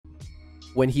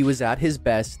When he was at his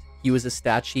best, he was a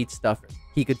stat sheet stuffer.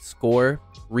 He could score,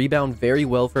 rebound very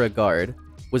well for a guard,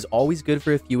 was always good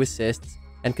for a few assists,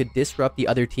 and could disrupt the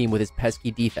other team with his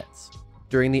pesky defense.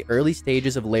 During the early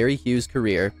stages of Larry Hughes'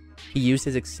 career, he used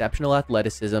his exceptional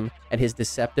athleticism and his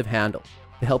deceptive handle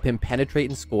to help him penetrate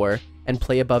and score and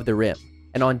play above the rim.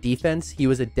 And on defense, he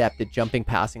was adept at jumping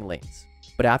passing lanes.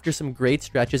 But after some great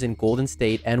stretches in Golden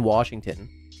State and Washington,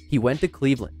 he went to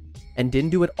Cleveland and didn't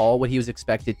do at all what he was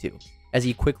expected to, as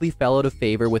he quickly fell out of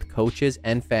favor with coaches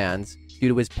and fans due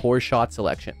to his poor shot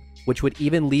selection, which would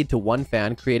even lead to one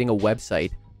fan creating a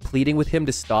website pleading with him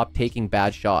to stop taking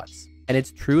bad shots. And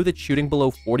it's true that shooting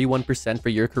below 41% for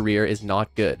your career is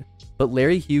not good, but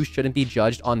Larry Hughes shouldn't be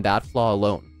judged on that flaw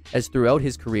alone, as throughout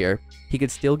his career, he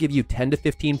could still give you 10 to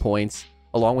 15 points,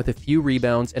 along with a few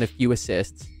rebounds and a few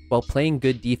assists, while playing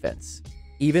good defense,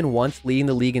 even once leading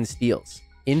the league in steals.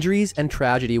 Injuries and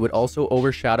tragedy would also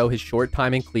overshadow his short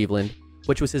time in Cleveland,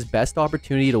 which was his best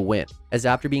opportunity to win, as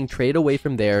after being traded away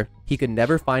from there, he could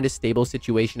never find a stable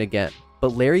situation again.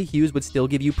 But Larry Hughes would still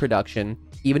give you production,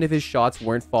 even if his shots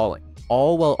weren't falling,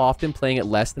 all while often playing at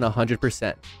less than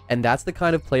 100%, and that's the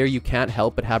kind of player you can't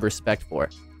help but have respect for.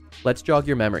 Let's jog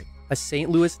your memory. A St.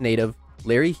 Louis native,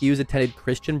 Larry Hughes attended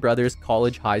Christian Brothers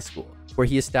College High School, where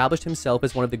he established himself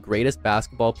as one of the greatest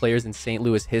basketball players in St.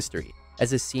 Louis history.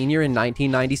 As a senior in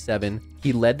 1997,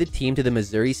 he led the team to the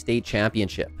Missouri State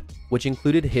Championship, which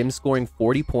included him scoring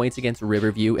 40 points against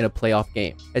Riverview in a playoff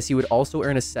game, as he would also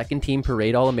earn a second-team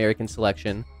Parade All-American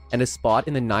selection and a spot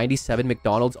in the 97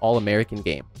 McDonald's All-American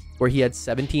game, where he had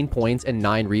 17 points and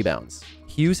 9 rebounds.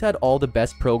 Hughes had all the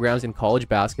best programs in college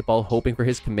basketball hoping for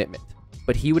his commitment,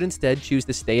 but he would instead choose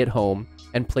to stay at home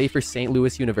and play for St.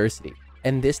 Louis University.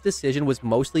 And this decision was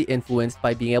mostly influenced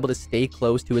by being able to stay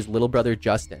close to his little brother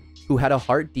Justin, who had a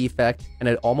heart defect and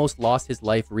had almost lost his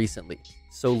life recently.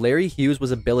 So Larry Hughes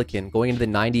was a Billiken going into the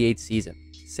 98 season.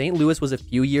 St. Louis was a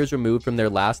few years removed from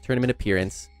their last tournament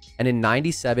appearance, and in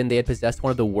 97 they had possessed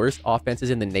one of the worst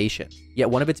offenses in the nation, yet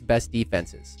one of its best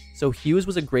defenses. So Hughes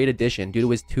was a great addition due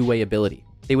to his two-way ability.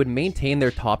 They would maintain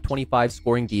their top 25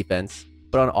 scoring defense,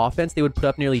 but on offense they would put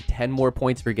up nearly 10 more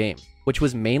points per game, which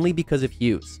was mainly because of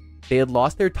Hughes. They had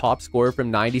lost their top scorer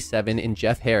from 97 in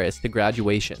Jeff Harris to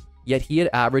graduation, yet he had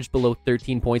averaged below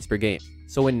 13 points per game.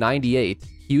 So in 98,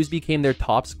 Hughes became their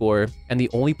top scorer and the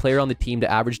only player on the team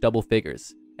to average double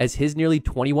figures, as his nearly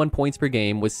 21 points per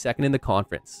game was second in the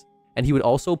conference. And he would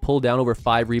also pull down over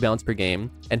 5 rebounds per game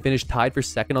and finish tied for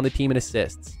second on the team in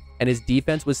assists. And his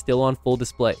defense was still on full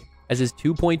display, as his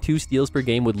 2.2 steals per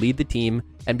game would lead the team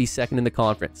and be second in the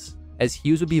conference, as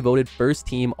Hughes would be voted first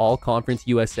team All-Conference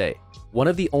USA. One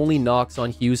of the only knocks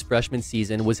on Hughes' freshman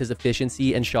season was his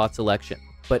efficiency and shot selection,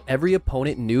 but every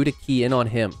opponent knew to key in on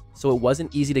him, so it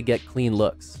wasn't easy to get clean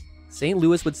looks. St.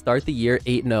 Louis would start the year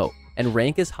 8-0 and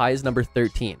rank as high as number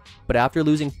 13, but after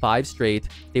losing 5 straight,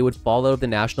 they would fall out of the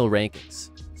national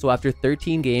rankings. So after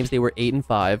 13 games, they were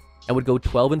 8-5 and would go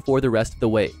 12-4 the rest of the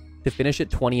way, to finish at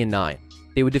 20-9.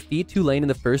 They would defeat Tulane in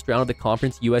the first round of the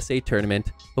Conference USA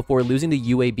tournament before losing to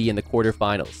UAB in the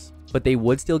quarterfinals, but they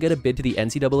would still get a bid to the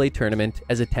NCAA tournament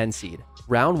as a 10 seed.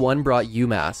 Round 1 brought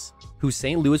UMass, who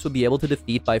St. Louis would be able to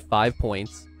defeat by 5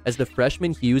 points, as the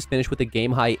freshman Hughes finished with a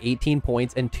game-high 18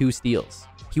 points and 2 steals.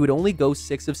 He would only go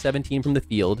 6 of 17 from the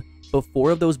field, but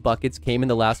 4 of those buckets came in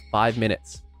the last 5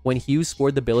 minutes, when Hughes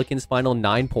scored the Billikens' final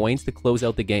 9 points to close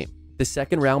out the game. The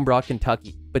second round brought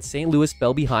Kentucky, but St. Louis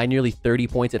fell behind nearly 30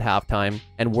 points at halftime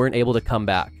and weren't able to come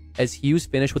back, as Hughes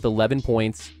finished with 11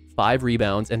 points, 5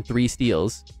 rebounds, and 3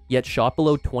 steals, yet shot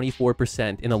below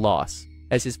 24% in a loss,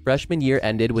 as his freshman year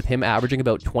ended with him averaging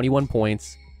about 21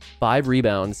 points, 5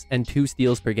 rebounds, and 2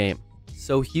 steals per game.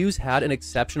 So Hughes had an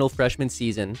exceptional freshman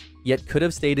season, yet could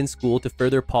have stayed in school to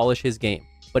further polish his game,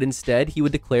 but instead he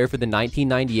would declare for the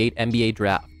 1998 NBA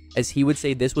draft, as he would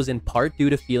say this was in part due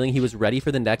to feeling he was ready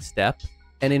for the next step,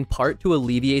 and in part to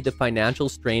alleviate the financial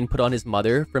strain put on his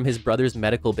mother from his brother's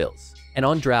medical bills. And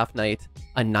on draft night,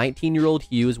 a 19-year-old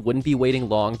Hughes wouldn't be waiting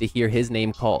long to hear his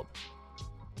name called.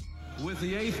 With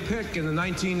the 8th pick in the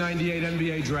 1998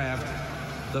 NBA draft,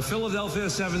 the Philadelphia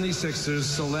 76ers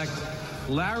select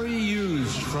Larry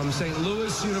Hughes from St.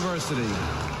 Louis University.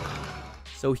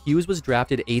 So Hughes was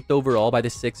drafted 8th overall by the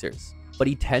Sixers, but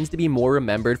he tends to be more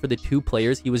remembered for the 2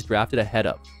 players he was drafted ahead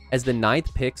of, as the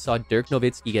 9th pick saw Dirk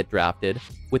Nowitzki get drafted,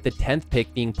 with the 10th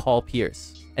pick being Paul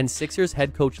Pierce. And Sixers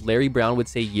head coach Larry Brown would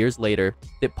say years later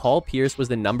that Paul Pierce was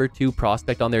the number 2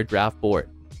 prospect on their draft board,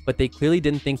 but they clearly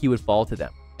didn't think he would fall to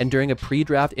them. And during a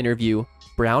pre-draft interview,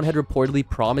 Brown had reportedly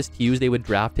promised Hughes they would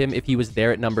draft him if he was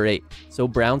there at number 8, so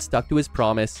Brown stuck to his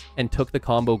promise and took the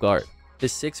combo guard. The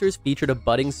Sixers featured a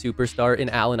budding superstar in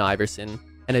Allen Iverson,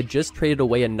 and had just traded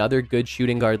away another good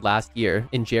shooting guard last year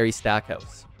in Jerry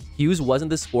Stackhouse. Hughes wasn't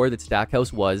the scorer that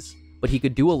Stackhouse was, but he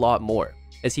could do a lot more,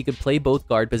 as he could play both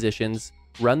guard positions,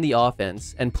 run the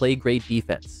offense, and play great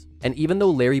defense. And even though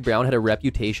Larry Brown had a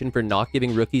reputation for not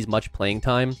giving rookies much playing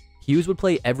time, Hughes would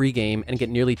play every game and get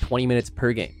nearly 20 minutes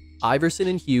per game. Iverson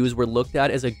and Hughes were looked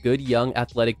at as a good young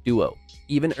athletic duo,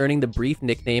 even earning the brief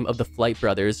nickname of the Flight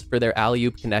Brothers for their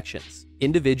alley-oop connections.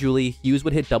 Individually, Hughes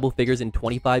would hit double figures in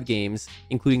 25 games,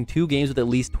 including 2 games with at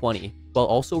least 20, while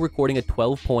also recording a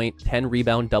 12-point,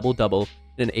 10-rebound double-double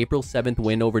in an April 7th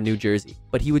win over New Jersey.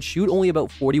 But he would shoot only about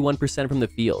 41% from the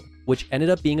field, which ended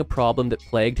up being a problem that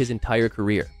plagued his entire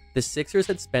career. The Sixers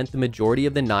had spent the majority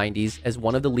of the 90s as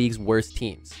one of the league's worst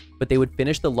teams, but they would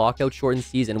finish the lockout-shortened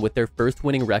season with their first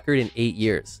winning record in 8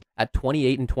 years, at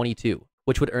 28-22,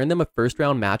 which would earn them a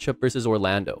first-round matchup versus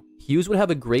Orlando. Hughes would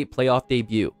have a great playoff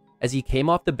debut, as he came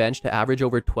off the bench to average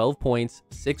over 12 points,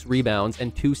 6 rebounds,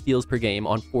 and 2 steals per game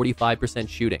on 45%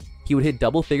 shooting. He would hit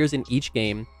double figures in each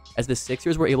game, as the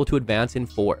Sixers were able to advance in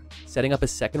 4, setting up a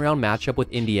second-round matchup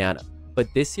with Indiana. But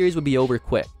this series would be over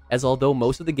quick, as although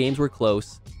most of the games were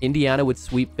close, Indiana would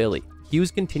sweep Philly.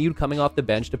 Hughes continued coming off the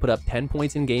bench to put up 10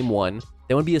 points in Game 1,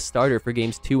 then would be a starter for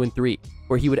Games 2 and 3,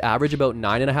 where he would average about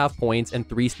 9.5 points and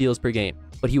 3 steals per game.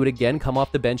 But he would again come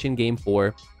off the bench in Game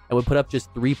 4, and would put up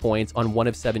just 3 points on 1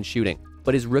 of 7 shooting.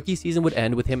 But his rookie season would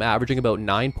end with him averaging about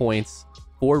 9 points,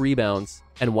 4 rebounds,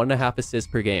 and 1.5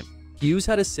 assists per game. Hughes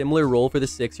had a similar role for the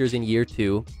Sixers in year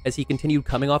 2, as he continued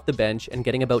coming off the bench and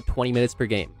getting about 20 minutes per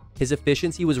game. His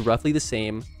efficiency was roughly the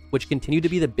same, which continued to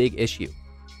be the big issue.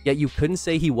 Yet you couldn't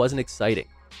say he wasn't exciting,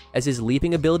 as his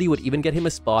leaping ability would even get him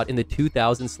a spot in the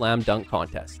 2000 slam dunk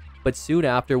contest. But soon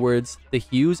afterwards, the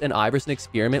Hughes and Iverson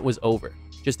experiment was over.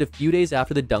 Just a few days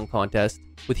after the dunk contest,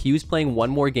 with Hughes playing one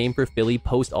more game for Philly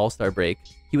post-All-Star break,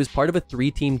 he was part of a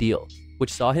 3-team deal,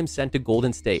 which saw him sent to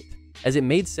Golden State, as it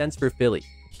made sense for Philly.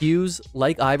 Hughes,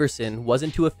 like Iverson,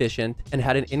 wasn't too efficient and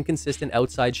had an inconsistent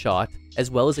outside shot,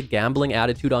 as well as a gambling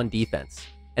attitude on defense.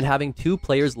 And having 2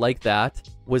 players like that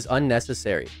was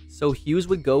unnecessary. So Hughes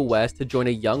would go west to join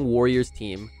a young Warriors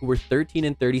team who were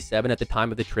 13-37 at the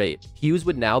time of the trade. Hughes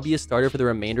would now be a starter for the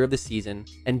remainder of the season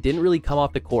and didn't really come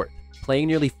off the court, playing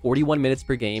nearly 41 minutes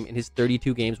per game in his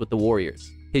 32 games with the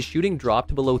Warriors. His shooting dropped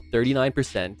to below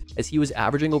 39% as he was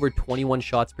averaging over 21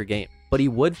 shots per game. But he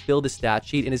would fill the stat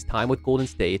sheet in his time with Golden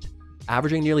State,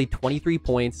 averaging nearly 23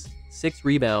 points, 6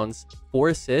 rebounds, 4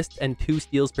 assists, and 2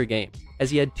 steals per game, as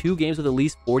he had 2 games with at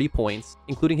least 40 points,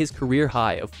 including his career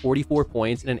high of 44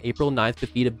 points in an April 9th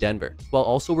defeat of Denver, while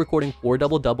also recording 4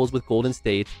 double-doubles with Golden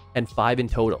State and 5 in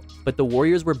total. But the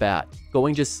Warriors were bad,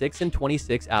 going just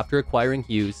 6-26 after acquiring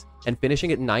Hughes and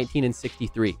finishing at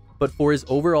 19-63. But for his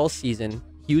overall season,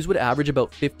 Hughes would average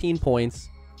about 15 points,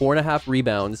 4.5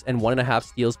 rebounds, and 1.5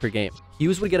 steals per game.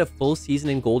 Hughes would get a full season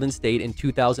in Golden State in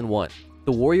 2001.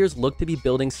 The Warriors looked to be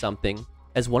building something,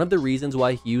 as one of the reasons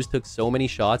why Hughes took so many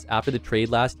shots after the trade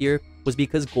last year was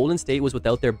because Golden State was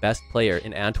without their best player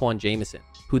in Antawn Jamison,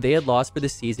 who they had lost for the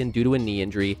season due to a knee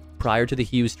injury prior to the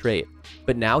Hughes trade.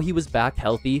 But now he was back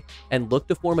healthy and looked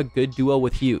to form a good duo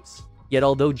with Hughes. Yet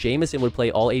although Jamison would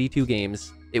play all 82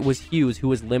 games, it was Hughes who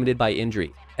was limited by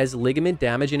injury, as ligament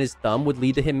damage in his thumb would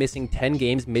lead to him missing 10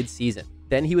 games mid-season.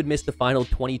 Then he would miss the final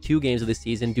 22 games of the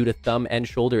season due to thumb and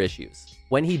shoulder issues.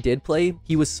 When he did play,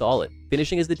 he was solid,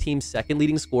 finishing as the team's second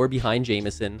leading scorer behind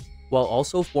Jamison, while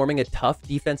also forming a tough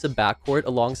defensive backcourt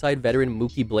alongside veteran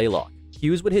Mookie Blaylock.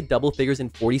 Hughes would hit double figures in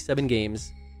 47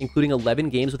 games, including 11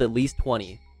 games with at least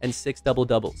 20, and 6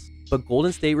 double-doubles. But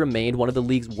Golden State remained one of the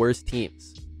league's worst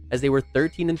teams, as they were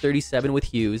 13-37 with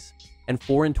Hughes and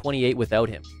 4-28 without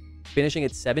him, finishing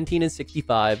at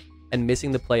 17-65 and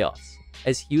missing the playoffs,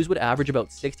 as Hughes would average about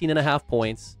 16.5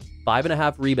 points,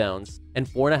 5.5 rebounds, and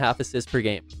 4.5 assists per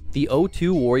game. The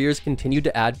 0-2 Warriors continued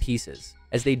to add pieces,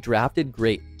 as they drafted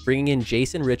great, bringing in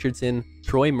Jason Richardson,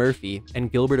 Troy Murphy,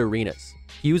 and Gilbert Arenas.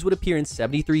 Hughes would appear in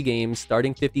 73 games,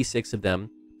 starting 56 of them,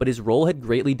 but his role had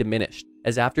greatly diminished,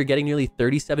 as after getting nearly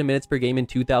 37 minutes per game in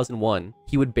 2001,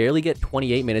 he would barely get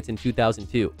 28 minutes in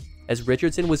 2002, as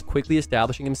Richardson was quickly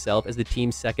establishing himself as the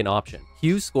team's second option.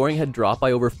 Hughes' scoring had dropped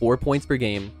by over 4 points per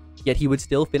game, yet he would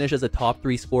still finish as a top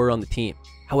 3 scorer on the team.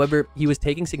 However, he was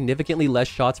taking significantly less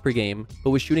shots per game,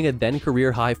 but was shooting a then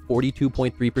career high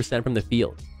 42.3% from the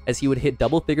field, as he would hit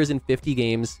double figures in 50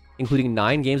 games, including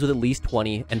 9 games with at least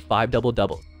 20 and 5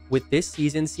 double-doubles. With this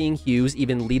season seeing Hughes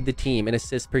even lead the team in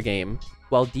assists per game,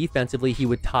 while defensively he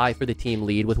would tie for the team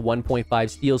lead with 1.5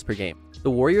 steals per game.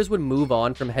 The Warriors would move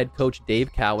on from head coach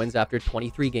Dave Cowens after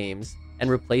 23 games and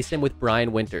replace him with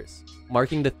Brian Winters,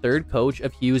 marking the third coach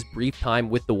of Hughes' brief time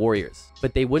with the Warriors.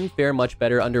 But they wouldn't fare much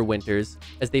better under Winters,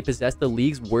 as they possessed the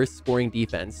league's worst scoring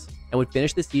defense and would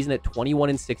finish the season at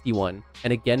 21-61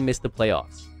 and again miss the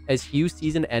playoffs, as Hughes'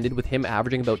 season ended with him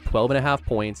averaging about 12.5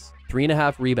 points,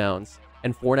 3.5 rebounds,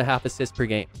 and 4.5 assists per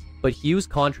game. But Hughes'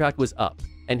 contract was up,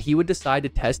 and he would decide to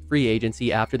test free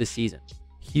agency after the season.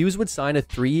 Hughes would sign a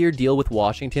 3-year deal with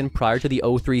Washington prior to the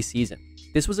 03 season.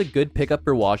 This was a good pickup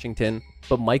for Washington,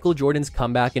 but Michael Jordan's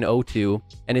comeback in 02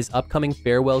 and his upcoming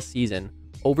farewell season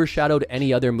overshadowed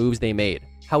any other moves they made.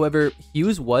 However,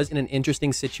 Hughes was in an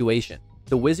interesting situation.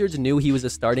 The Wizards knew he was a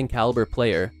starting caliber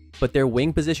player, but their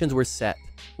wing positions were set,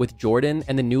 with Jordan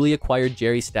and the newly acquired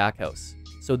Jerry Stackhouse,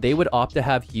 so they would opt to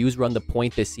have Hughes run the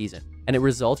point this season, and it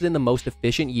resulted in the most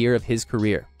efficient year of his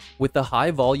career. With the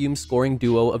high-volume scoring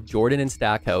duo of Jordan and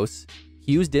Stackhouse,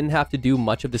 Hughes didn't have to do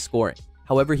much of the scoring.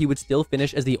 However, he would still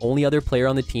finish as the only other player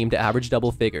on the team to average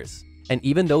double figures. And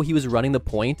even though he was running the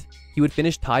point, he would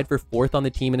finish tied for 4th on the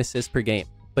team in assists per game.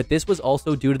 But this was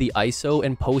also due to the ISO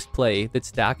and post play that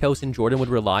Stackhouse and Jordan would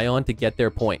rely on to get their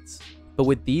points. But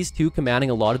with these two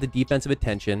commanding a lot of the defensive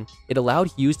attention, it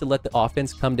allowed Hughes to let the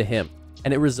offense come to him,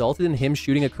 and it resulted in him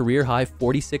shooting a career-high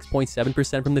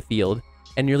 46.7% from the field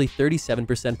and nearly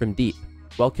 37% from deep,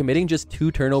 while committing just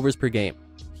 2 turnovers per game.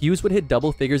 Hughes would hit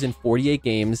double figures in 48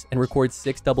 games and record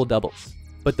 6 double-doubles.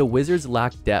 But the Wizards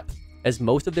lacked depth, as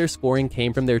most of their scoring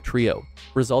came from their trio,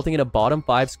 resulting in a bottom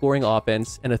 5 scoring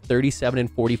offense and a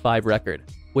 37-45 record,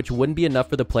 which wouldn't be enough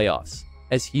for the playoffs,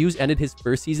 as Hughes ended his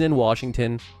first season in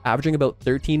Washington averaging about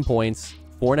 13 points,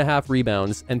 4.5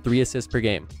 rebounds, and 3 assists per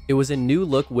game. It was a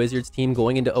new-look Wizards team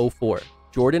going into 04.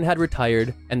 Jordan had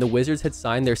retired, and the Wizards had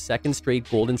signed their second straight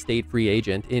Golden State free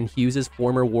agent in Hughes'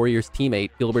 former Warriors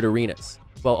teammate Gilbert Arenas,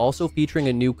 while also featuring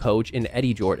a new coach in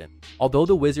Eddie Jordan. Although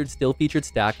the Wizards still featured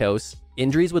Stackhouse,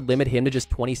 injuries would limit him to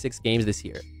just 26 games this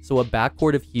year, so a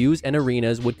backcourt of Hughes and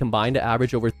Arenas would combine to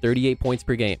average over 38 points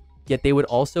per game. Yet they would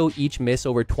also each miss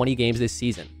over 20 games this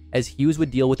season, as Hughes would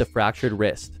deal with a fractured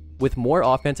wrist. With more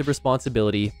offensive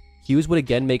responsibility, Hughes would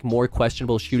again make more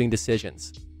questionable shooting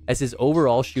decisions, as his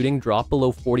overall shooting dropped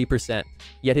below 40%,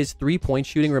 yet his 3-point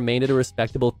shooting remained at a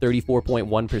respectable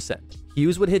 34.1%.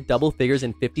 Hughes would hit double figures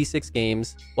in 56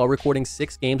 games, while recording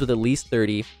 6 games with at least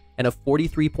 30, and a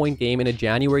 43-point game in a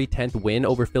January 10th win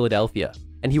over Philadelphia,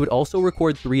 and he would also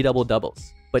record 3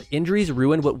 double-doubles. But injuries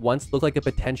ruined what once looked like a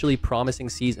potentially promising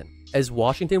season, as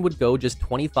Washington would go just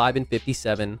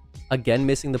 25-57, again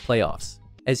missing the playoffs,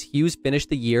 as Hughes finished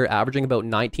the year averaging about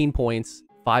 19 points,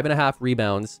 5.5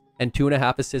 rebounds, and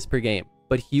 2.5 assists per game.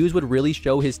 But Hughes would really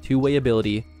show his two-way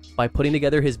ability by putting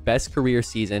together his best career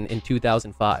season in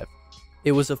 2005.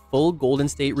 It was a full Golden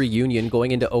State reunion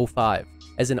going into 05,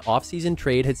 as an offseason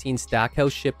trade had seen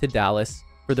Stackhouse shipped to Dallas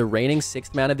for the reigning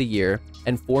 6th man of the year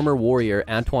and former Warrior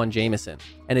Antawn Jamison,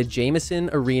 and a Jamison,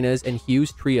 Arenas, and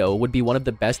Hughes trio would be one of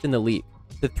the best in the league.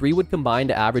 The three would combine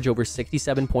to average over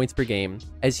 67 points per game,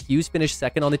 as Hughes finished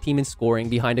second on the team in scoring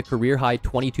behind a career-high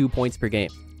 22 points per game,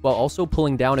 while also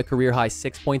pulling down a career-high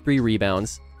 6.3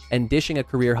 rebounds and dishing a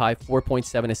career-high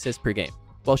 4.7 assists per game,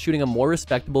 while shooting a more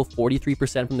respectable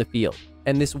 43% from the field.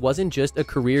 And this wasn't just a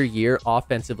career year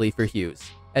offensively for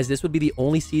Hughes, as this would be the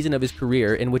only season of his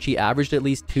career in which he averaged at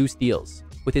least 2 steals,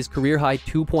 with his career-high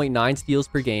 2.9 steals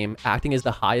per game acting as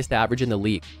the highest average in the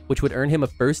league, which would earn him a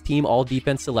first-team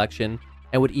all-defense selection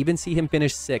and would even see him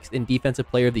finish 6th in Defensive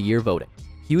Player of the Year voting.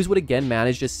 Hughes would again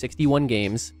manage just 61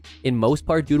 games, in most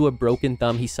part due to a broken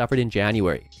thumb he suffered in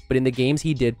January, but in the games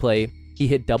he did play, he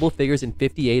hit double figures in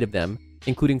 58 of them,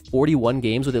 including 41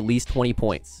 games with at least 20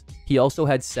 points. He also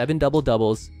had 7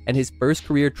 double-doubles and his first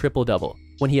career triple-double,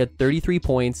 when he had 33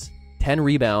 points, 10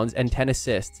 rebounds, and 10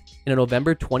 assists in a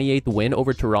November 28th win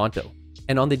over Toronto.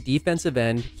 And on the defensive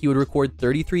end, he would record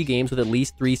 33 games with at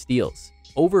least 3 steals.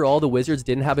 Overall, the Wizards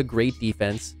didn't have a great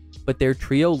defense, but their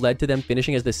trio led to them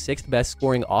finishing as the 6th best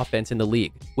scoring offense in the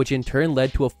league, which in turn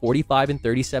led to a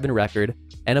 45-37 record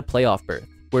and a playoff berth,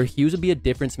 where Hughes would be a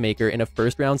difference maker in a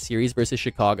first-round series versus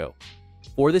Chicago.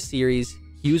 For the series,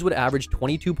 Hughes would average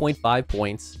 22.5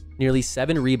 points, nearly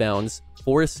 7 rebounds,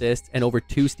 4 assists, and over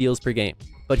 2 steals per game,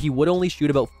 but he would only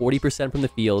shoot about 40% from the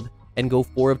field and go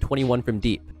 4 of 21 from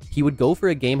deep. He would go for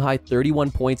a game-high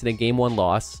 31 points in a Game 1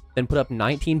 loss, then put up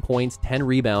 19 points, 10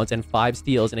 rebounds, and 5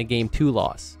 steals in a Game 2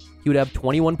 loss. He would have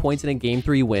 21 points in a Game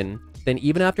 3 win. Then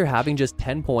even after having just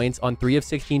 10 points on 3 of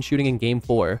 16 shooting in Game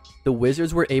 4, the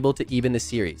Wizards were able to even the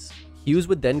series. Hughes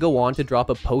would then go on to drop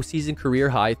a postseason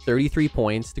career-high 33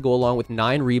 points to go along with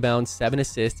 9 rebounds, 7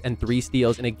 assists, and 3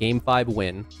 steals in a Game 5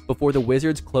 win, before the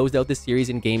Wizards closed out the series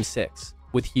in Game 6,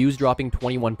 with Hughes dropping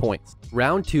 21 points.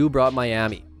 Round 2 brought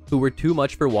Miami, who were too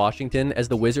much for Washington as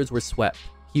the Wizards were swept.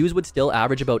 Hughes would still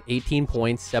average about 18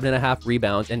 points, 7.5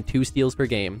 rebounds, and 2 steals per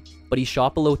game, but he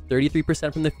shot below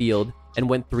 33% from the field and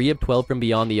went 3 of 12 from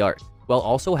beyond the arc, while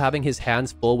also having his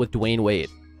hands full with Dwayne Wade,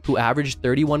 who averaged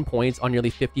 31 points on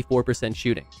nearly 54%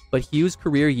 shooting. But Hughes'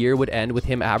 career year would end with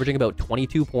him averaging about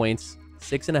 22 points,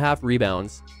 6.5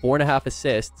 rebounds, 4.5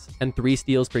 assists, and 3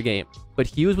 steals per game. But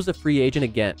Hughes was a free agent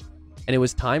again, and it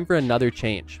was time for another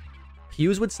change.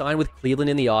 Hughes would sign with Cleveland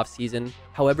in the offseason.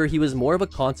 However, he was more of a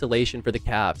consolation for the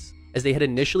Cavs, as they had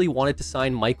initially wanted to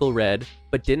sign Michael Redd,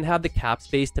 but didn't have the cap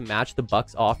space to match the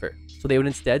Bucks' offer, so they would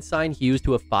instead sign Hughes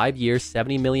to a 5-year,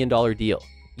 $70 million deal.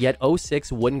 Yet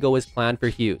 06 wouldn't go as planned for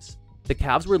Hughes. The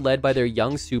Cavs were led by their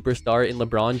young superstar in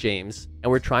LeBron James,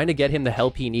 and were trying to get him the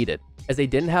help he needed, as they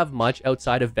didn't have much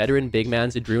outside of veteran big man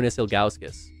Zydrunas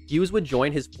Ilgauskas. Hughes would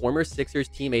join his former Sixers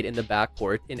teammate in the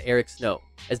backcourt in Eric Snow,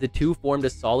 as the two formed a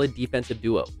solid defensive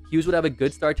duo. Hughes would have a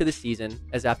good start to the season,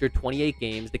 as after 28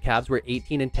 games, the Cavs were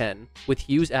 18-10, with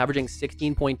Hughes averaging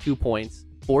 16.2 points,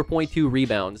 4.2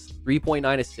 rebounds,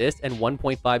 3.9 assists, and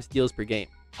 1.5 steals per game.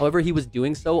 However, he was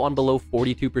doing so on below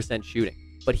 42% shooting.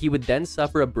 But he would then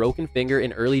suffer a broken finger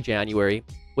in early January,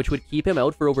 which would keep him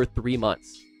out for over 3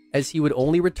 months, as he would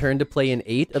only return to play in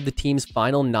 8 of the team's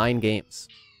final 9 games.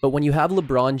 But when you have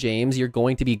LeBron James, you're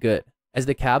going to be good, as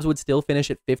the Cavs would still finish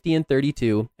at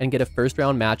 50-32 and get a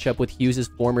first-round matchup with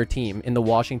Hughes' former team in the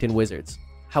Washington Wizards.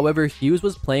 However, Hughes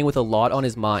was playing with a lot on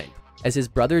his mind, as his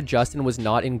brother Justin was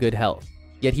not in good health.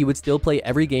 Yet he would still play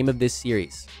every game of this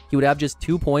series. He would have just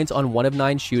 2 points on 1 of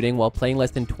 9 shooting while playing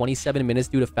less than 27 minutes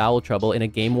due to foul trouble in a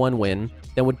Game 1 win,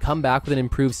 then would come back with an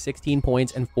improved 16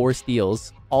 points and 4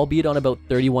 steals, albeit on about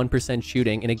 31%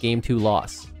 shooting in a Game 2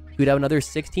 loss. He would have another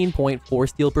 16-point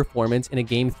 4-steal performance in a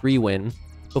Game 3 win,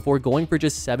 before going for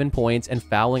just 7 points and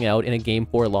fouling out in a Game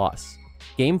 4 loss.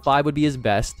 Game 5 would be his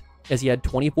best, as he had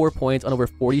 24 points on over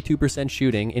 42%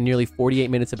 shooting in nearly 48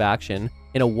 minutes of action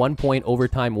in a 1-point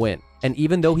overtime win. And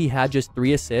even though he had just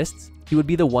 3 assists, he would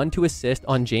be the one to assist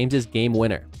on James's game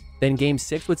winner. Then Game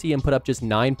 6 would see him put up just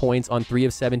 9 points on 3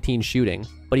 of 17 shooting,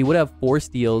 but he would have 4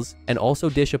 steals and also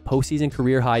dish a postseason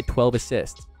career-high 12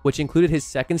 assists, which included his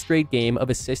second straight game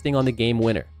of assisting on the game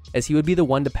winner, as he would be the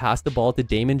one to pass the ball to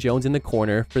Damon Jones in the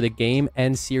corner for the game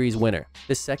and series winner.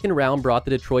 The second round brought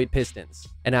the Detroit Pistons,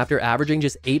 and after averaging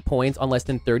just 8 points on less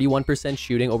than 31%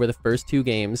 shooting over the first 2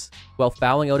 games, while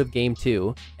fouling out of Game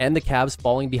 2, and the Cavs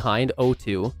falling behind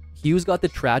 0-2, Hughes got the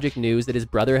tragic news that his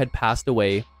brother had passed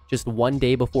away just 1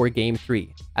 day before Game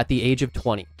 3, at the age of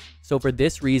 20. So for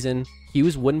this reason,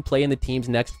 Hughes wouldn't play in the team's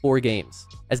next 4 games,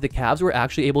 as the Cavs were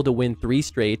actually able to win 3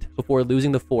 straight before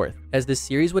losing the 4th, as the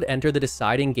series would enter the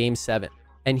deciding Game 7,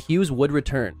 and Hughes would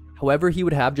return. However, he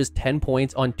would have just 10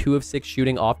 points on 2 of 6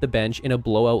 shooting off the bench in a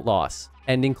blowout loss,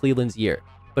 ending Cleveland's year.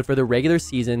 But for the regular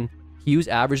season, Hughes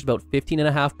averaged about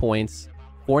 15.5 points,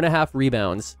 4.5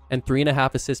 rebounds, and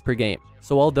 3.5 assists per game.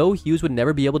 So although Hughes would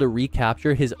never be able to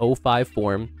recapture his 05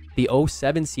 form, the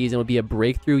 07 season would be a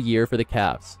breakthrough year for the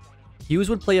Cavs. Hughes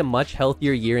would play a much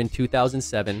healthier year in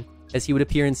 2007, as he would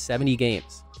appear in 70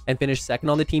 games, and finish second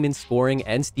on the team in scoring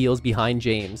and steals behind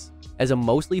James, as a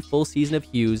mostly full season of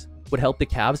Hughes would help the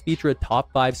Cavs feature a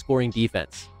top 5 scoring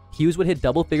defense. Hughes would hit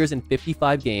double figures in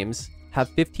 55 games, have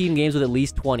 15 games with at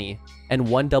least 20, and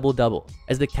 1 double-double,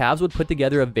 as the Cavs would put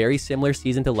together a very similar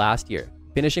season to last year,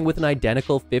 finishing with an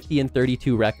identical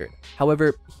 50-32 record.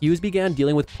 However, Hughes began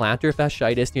dealing with plantar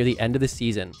fasciitis near the end of the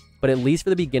season, but at least for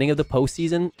the beginning of the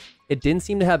postseason, it didn't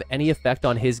seem to have any effect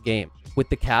on his game, with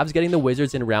the Cavs getting the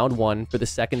Wizards in round 1 for the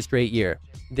 2nd straight year.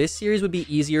 This series would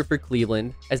be easier for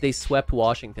Cleveland as they swept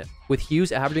Washington, with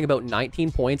Hughes averaging about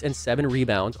 19 points and 7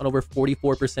 rebounds on over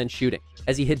 44% shooting,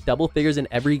 as he hit double figures in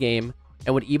every game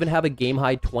and would even have a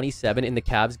game-high 27 in the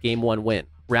Cavs' Game 1 win.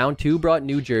 Round 2 brought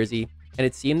New Jersey, and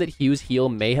it seemed that Hughes' heel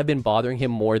may have been bothering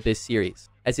him more this series,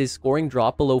 as his scoring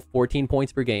dropped below 14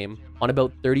 points per game on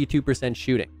about 32%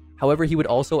 shooting. However, he would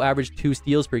also average 2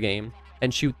 steals per game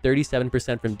and shoot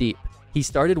 37% from deep. He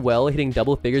started well, hitting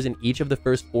double figures in each of the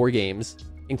first 4 games,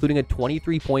 including a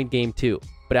 23-point Game 2.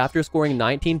 But after scoring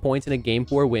 19 points in a Game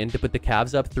 4 win to put the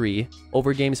Cavs up 3,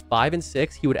 over Games 5 and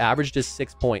 6, he would average just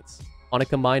 6 points, on a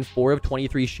combined 4 of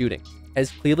 23 shooting,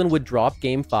 as Cleveland would drop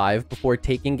Game 5 before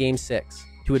taking Game 6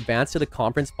 to advance to the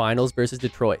conference finals versus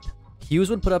Detroit. Hughes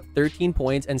would put up 13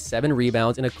 points and 7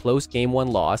 rebounds in a close Game 1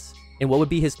 loss in what would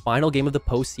be his final game of the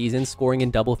postseason, scoring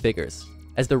in double figures,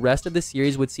 as the rest of the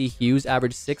series would see Hughes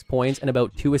average 6 points and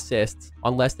about 2 assists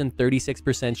on less than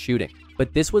 36% shooting.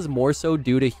 But this was more so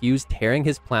due to Hughes tearing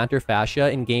his plantar fascia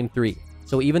in Game 3.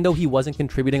 So even though he wasn't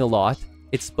contributing a lot,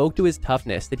 It spoke to his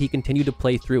toughness that he continued to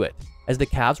play through it, as the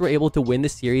Cavs were able to win the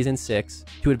series in 6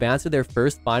 to advance to their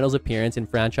first finals appearance in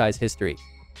franchise history.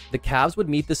 The Cavs would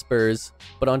meet the Spurs,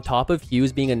 but on top of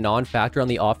Hughes being a non-factor on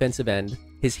the offensive end,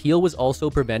 his heel was also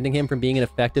preventing him from being an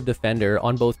effective defender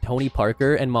on both Tony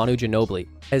Parker and Manu Ginobili,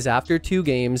 as after 2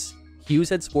 games, Hughes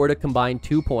had scored a combined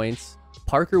 2 points,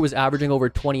 Parker was averaging over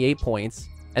 28 points,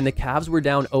 and the Cavs were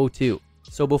down 0-2.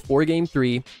 So before Game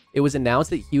 3, it was announced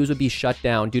that Hughes would be shut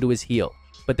down due to his heel,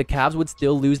 but the Cavs would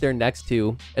still lose their next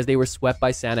 2 as they were swept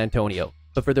by San Antonio.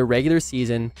 But for the regular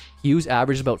season, Hughes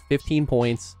averaged about 15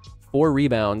 points, 4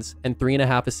 rebounds, and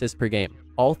 3.5 assists per game.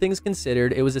 All things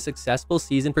considered, it was a successful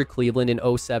season for Cleveland in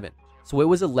 07. So it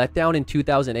was a letdown in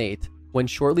 2008, when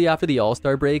shortly after the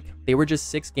All-Star break, they were just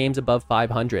 6 games above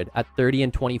 500 at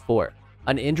 30-24.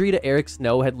 An injury to Eric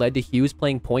Snow had led to Hughes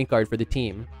playing point guard for the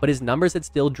team, but his numbers had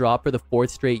still dropped for the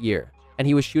 4th straight year, and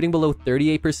he was shooting below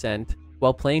 38%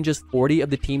 while playing just 40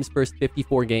 of the team's first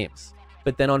 54 games.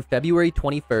 But then on February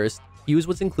 21st, Hughes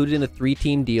was included in a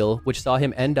 3-team deal, which saw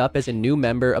him end up as a new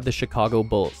member of the Chicago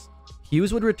Bulls.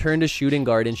 Hughes would return to shooting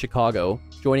guard in Chicago,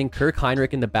 joining Kirk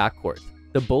Hinrich in the backcourt.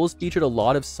 The Bulls featured a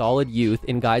lot of solid youth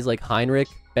in guys like Hinrich,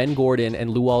 Ben Gordon, and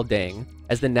Luol Deng,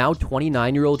 as the now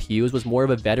 29-year-old Hughes was more of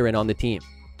a veteran on the team.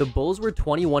 The Bulls were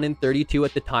 21-32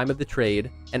 at the time of the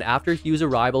trade, and after Hughes'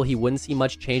 arrival, he wouldn't see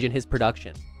much change in his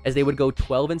production, as they would go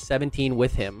 12-17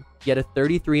 with him, yet a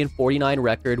 33-49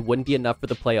 record wouldn't be enough for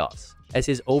the playoffs, as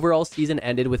his overall season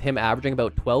ended with him averaging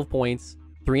about 12 points,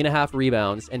 3.5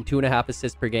 rebounds, and 2.5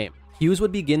 assists per game. Hughes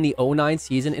would begin the 09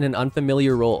 season in an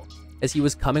unfamiliar role, as he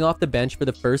was coming off the bench for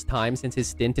the first time since his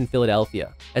stint in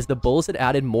Philadelphia, as the Bulls had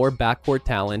added more backcourt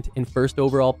talent in first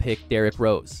overall pick Derrick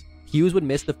Rose. Hughes would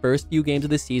miss the first few games of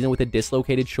the season with a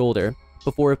dislocated shoulder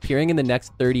before appearing in the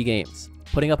next 30 games,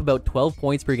 putting up about 12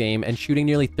 points per game and shooting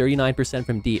nearly 39%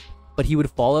 from deep. But he would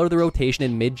fall out of the rotation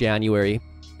in mid-January,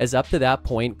 as up to that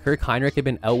point, Kirk Hinrich had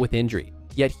been out with injury.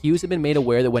 Yet Hughes had been made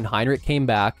aware that when Hinrich came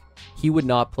back, he would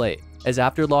not play, as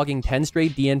after logging 10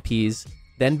 straight DNPs,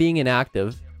 then being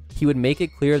inactive, he would make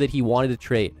it clear that he wanted to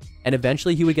trade, and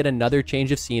eventually he would get another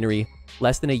change of scenery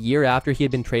less than a year after he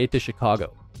had been traded to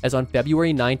Chicago, as on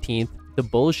February 19th, the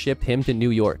Bulls shipped him to New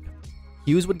York.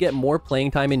 Hughes would get more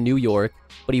playing time in New York,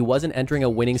 but he wasn't entering a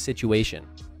winning situation,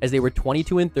 as they were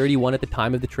 22-31 at the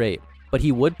time of the trade. But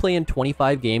he would play in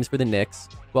 25 games for the Knicks,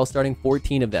 while starting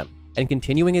 14 of them, and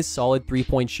continuing his solid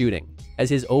 3-point shooting, as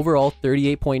his overall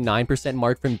 38.9%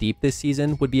 mark from deep this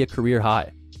season would be a career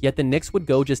high. Yet the Knicks would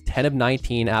go just 10 of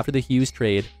 19 after the Hughes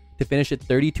trade to finish at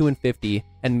 32-50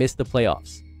 and miss the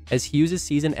playoffs, as Hughes'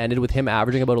 season ended with him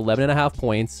averaging about 11.5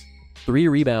 points, 3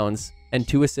 rebounds, and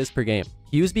 2 assists per game.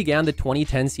 Hughes began the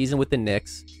 2010 season with the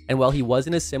Knicks, and while he was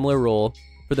in a similar role,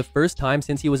 for the first time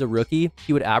since he was a rookie,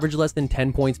 he would average less than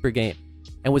 10 points per game,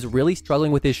 and was really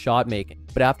struggling with his shot making.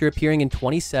 But after appearing in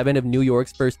 27 of New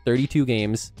York's first 32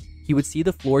 games, he would see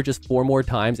the floor just 4 more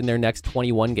times in their next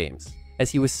 21 games, as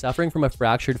he was suffering from a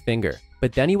fractured finger.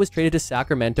 But then he was traded to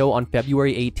Sacramento on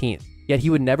February 18th, yet he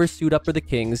would never suit up for the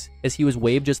Kings, as he was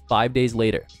waived just 5 days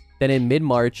later. Then in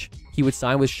mid-March, he would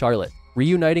sign with Charlotte,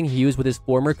 reuniting Hughes with his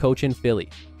former coach in Philly.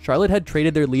 Charlotte had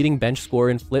traded their leading bench scorer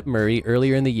in Flip Murray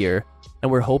earlier in the year, and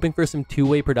were hoping for some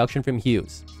two-way production from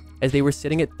Hughes, as they were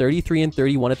sitting at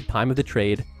 33-31 at the time of the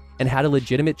trade, and had a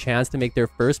legitimate chance to make their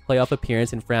first playoff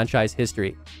appearance in franchise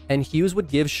history. And Hughes would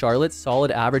give Charlotte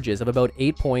solid averages of about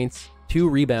 8 points, 2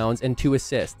 rebounds, and 2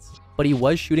 assists, but he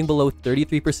was shooting below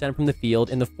 33% from the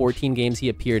field in the 14 games he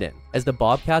appeared in, as the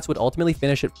Bobcats would ultimately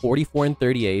finish at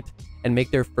 44-38 and make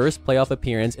their first playoff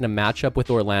appearance in a matchup with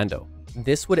Orlando.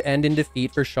 This would end in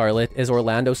defeat for Charlotte as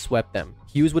Orlando swept them.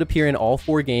 Hughes would appear in all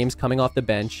 4 games coming off the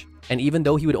bench, and even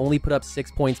though he would only put up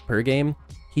 6 points per game,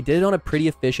 he did it on a pretty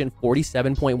efficient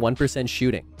 47.1%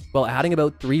 shooting, while adding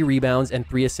about 3 rebounds and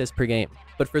 3 assists per game.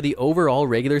 But for the overall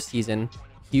regular season,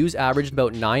 Hughes averaged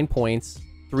about 9 points,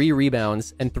 3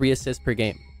 rebounds, and 3 assists per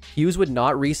game. Hughes would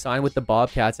not re-sign with the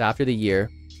Bobcats after the year,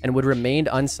 and would remain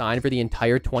unsigned for the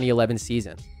entire 2011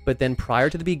 season. But then prior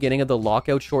to the beginning of the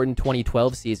lockout-shortened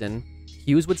 2012 season,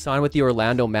 Hughes would sign with the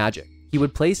Orlando Magic. He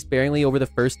would play sparingly over the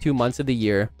first 2 months of the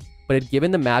year, but had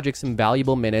given the Magic some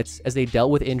valuable minutes as they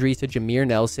dealt with injuries to Jameer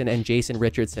Nelson and Jason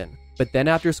Richardson. But then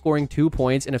after scoring 2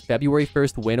 points in a February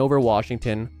 1st win over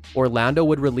Washington, Orlando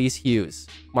would release Hughes,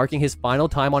 marking his final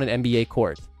time on an NBA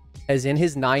court, as in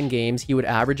his 9 games he would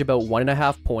average about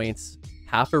 1.5 points,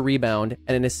 half a rebound,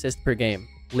 and an assist per game.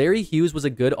 Larry Hughes was a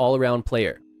good all-around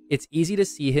player. It's easy to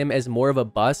see him as more of a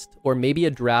bust or maybe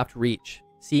a draft reach,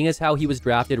 seeing as how he was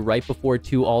drafted right before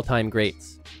 2 all-time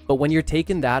greats. But when you're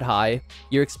taken that high,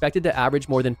 you're expected to average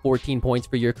more than 14 points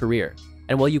for your career,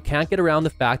 And while you can't get around the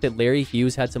fact that Larry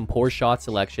Hughes had some poor shot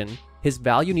selection, his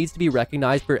value needs to be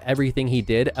recognized for everything he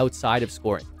did outside of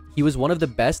scoring. He was one of the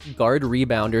best guard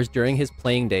rebounders during his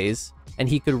playing days, and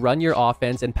he could run your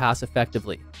offense and pass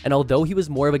effectively. And although he was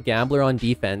more of a gambler on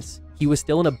defense, he was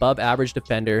still an above-average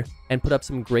defender and put up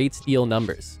some great steal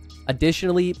numbers.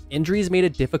 Additionally, injuries made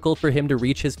it difficult for him to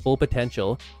reach his full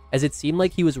potential, as it seemed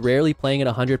like he was rarely playing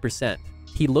at 100%.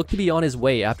 He looked to be on his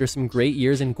way after some great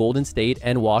years in Golden State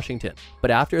and Washington,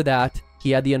 but after that, he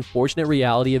had the unfortunate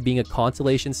reality of being a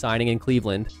consolation signing in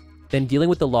Cleveland, then dealing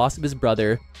with the loss of his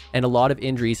brother and a lot of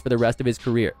injuries for the rest of his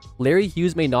career. Larry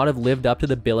Hughes may not have lived up to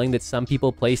the billing that some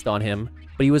people placed on him,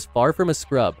 but he was far from a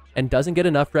scrub and doesn't get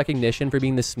enough recognition for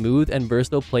being the smooth and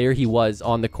versatile player he was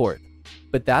on the court.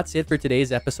 But that's it for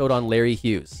today's episode on Larry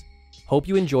Hughes. Hope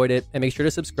you enjoyed it, and make sure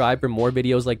to subscribe for more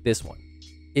videos like this one.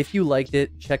 If you liked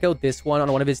it, check out this one on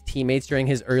one of his teammates during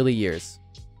his early years,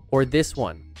 or this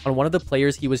one on one of the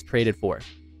players he was traded for.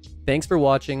 Thanks for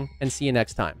watching, and see you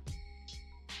next time.